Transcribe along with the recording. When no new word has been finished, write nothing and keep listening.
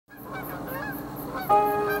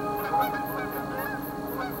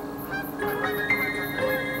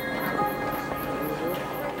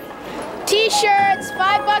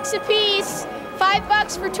$5 a piece.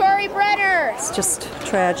 $5 for Tori Brenner. It's just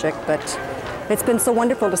tragic, but it's been so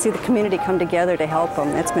wonderful to see the community come together to help them.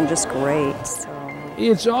 It's been just great.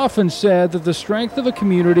 It's often said that the strength of a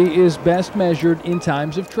community is best measured in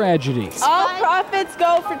times of tragedy. All profits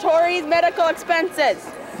go for Tori's medical expenses.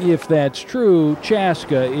 If that's true,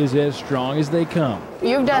 Chaska is as strong as they come.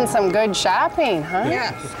 You've done some good shopping, huh?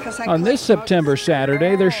 Yes. On this September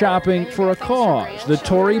Saturday, they're shopping for a cause, the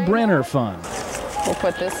Tori Brenner Fund. We'll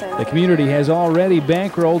put this in. The community has already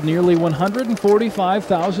bankrolled nearly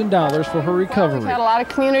 $145,000 for her recovery. We've had a lot of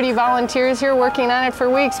community volunteers here working on it for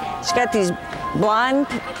weeks. She's got these blonde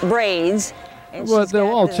braids. But they'll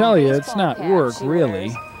all tell you it's not work,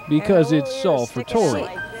 really, because it's all for Tori.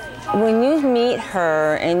 When you meet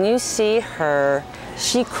her and you see her,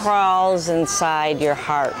 she crawls inside your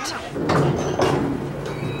heart.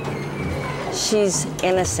 She's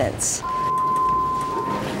innocence.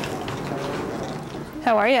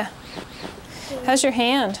 How are you? How's your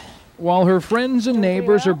hand? While her friends and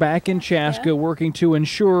neighbors are back in Chaska working to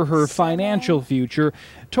ensure her financial future,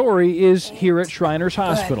 Tori is here at Shriners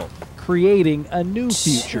Hospital, creating a new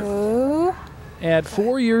future. At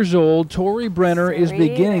 4 years old, Tori Brenner is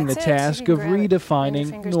beginning the task of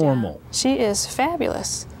redefining normal. She is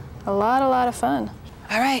fabulous. A lot of fun.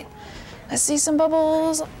 All right, let's see some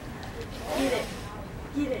bubbles. Get it.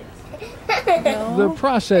 Get it. The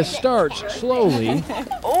process starts slowly.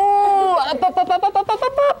 Oh, up.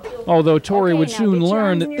 Although Tori would soon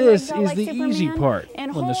learn that this is the easy part.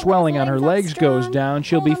 When the swelling on her legs goes down,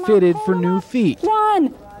 she'll be fitted for new feet.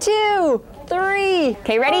 1, 2, 3.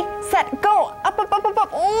 Okay, ready, set, go. Up.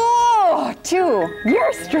 Oh, 2.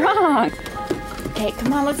 You're strong. Okay,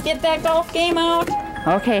 come on, let's get that golf game out.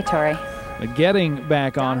 Okay, Tori. But getting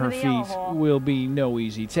back on her feet will be no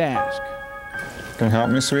easy task. Can you help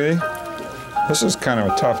me, sweetie? This is kind of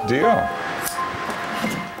a tough deal.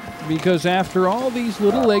 Because after all these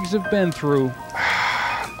little legs have been through...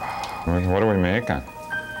 What are we making?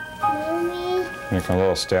 Making a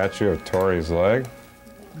little statue of Tori's leg?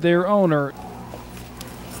 Their owner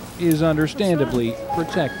is understandably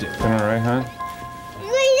protective. Doing all right, huh?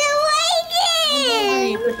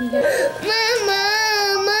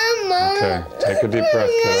 Mama. Okay, take a deep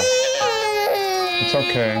breath, kiddo. It's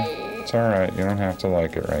okay. It's all right. You don't have to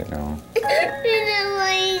like it right now.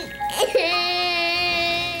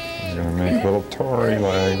 You're gonna make little Tori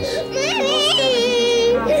legs.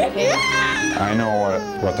 I know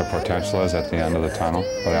what the potential is at the end of the tunnel,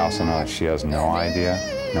 but I also know that she has no idea,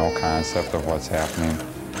 no concept of what's happening,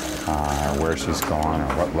 where she's going, or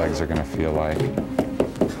what legs are gonna feel like.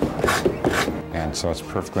 And so it's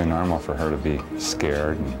perfectly normal for her to be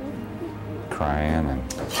scared and crying and...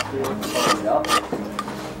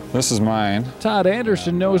 This is mine. Todd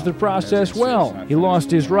Anderson knows the process well. He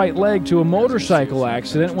lost his right leg to a motorcycle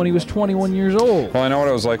accident when he was 21 years old. Well, I know what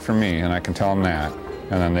it was like for me, and I can tell them that,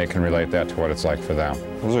 and then they can relate that to what it's like for them.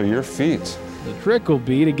 Those are your feet. The trick will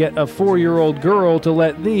be to get a 4-year-old girl to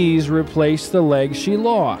let these replace the legs she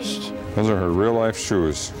lost. Those are her real-life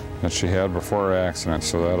shoes that she had before her accident,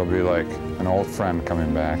 so that'll be like an old friend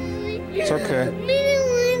coming back. It's okay.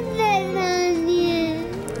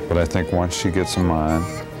 But I think once she gets them on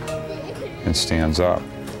and stands up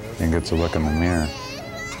and gets a look in the mirror,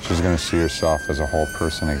 she's going to see herself as a whole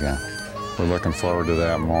person again. We're looking forward to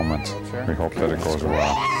that moment. We hope that it goes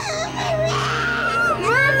well.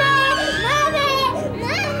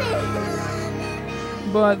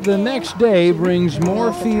 But the next day brings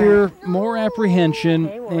more fear, more apprehension,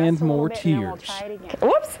 and more tears.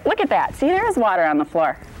 Whoops, look at that. See, there's water on the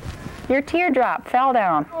floor. Your teardrop fell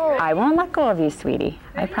down. I won't let go of you, sweetie.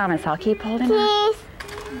 I promise I'll keep holding on.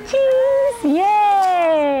 Cheese!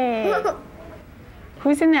 Yay!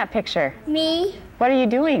 Who's in that picture? Me. What are you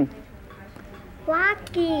doing?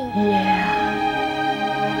 Walking. Yeah.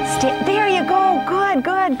 There you go. Good. Keep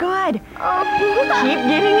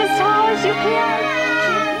getting as tall as you can.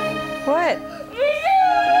 What?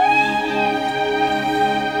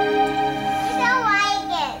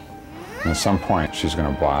 At some point, she's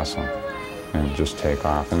going to blossom and just take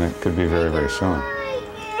off, and it could be very, very soon.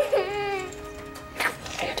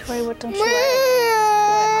 Tori, what don't you like?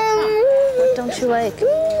 What don't you like?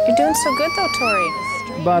 You're doing so good though, Tori.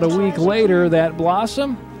 About a week later, that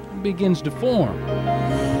blossom begins to form.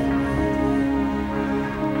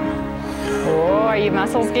 Oh, are your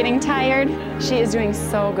muscles getting tired? She is doing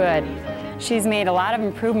so good. She's made a lot of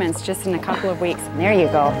improvements just in a couple of weeks. There you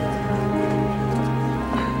go.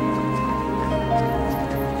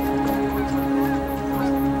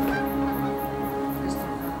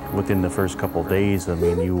 Within the first couple of days, I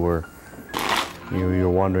mean, you were You're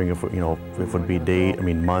wondering if if it would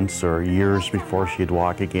be months or years before she'd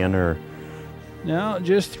walk again, or. Now,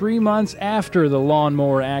 just 3 months after the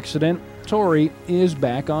lawnmower accident, Tori is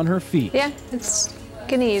back on her feet. Yeah, it's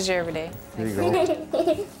getting easier every day. There you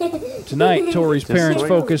go. Tonight, Tori's parents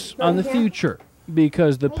focus on the future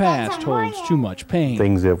because the past holds too much pain.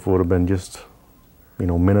 Things that would have been just,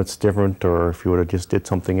 minutes different, or if you would have just did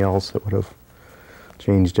something else, it would have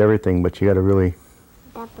changed everything. But you got to really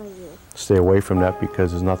stay away from that because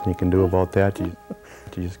there's nothing you can do about that. You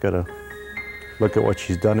just got to look at what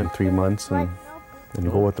she's done in 3 months and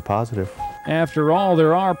go with the positive. After all,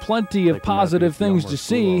 there are plenty of positive things to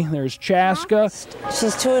see. There's Chaska.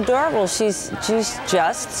 She's too adorable. She's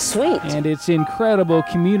just sweet. And its incredible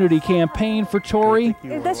community campaign for Tori.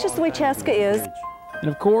 That's just the way Chaska is. And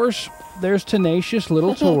of course, there's tenacious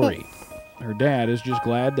little Tori. Her dad is just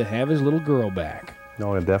glad to have his little girl back.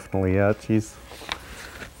 No, definitely, yeah. She's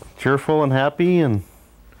cheerful and happy, and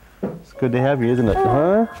it's good to have you, isn't it?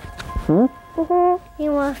 Huh?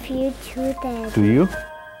 You love you too, Dad. Do you?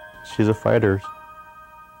 She's a fighter.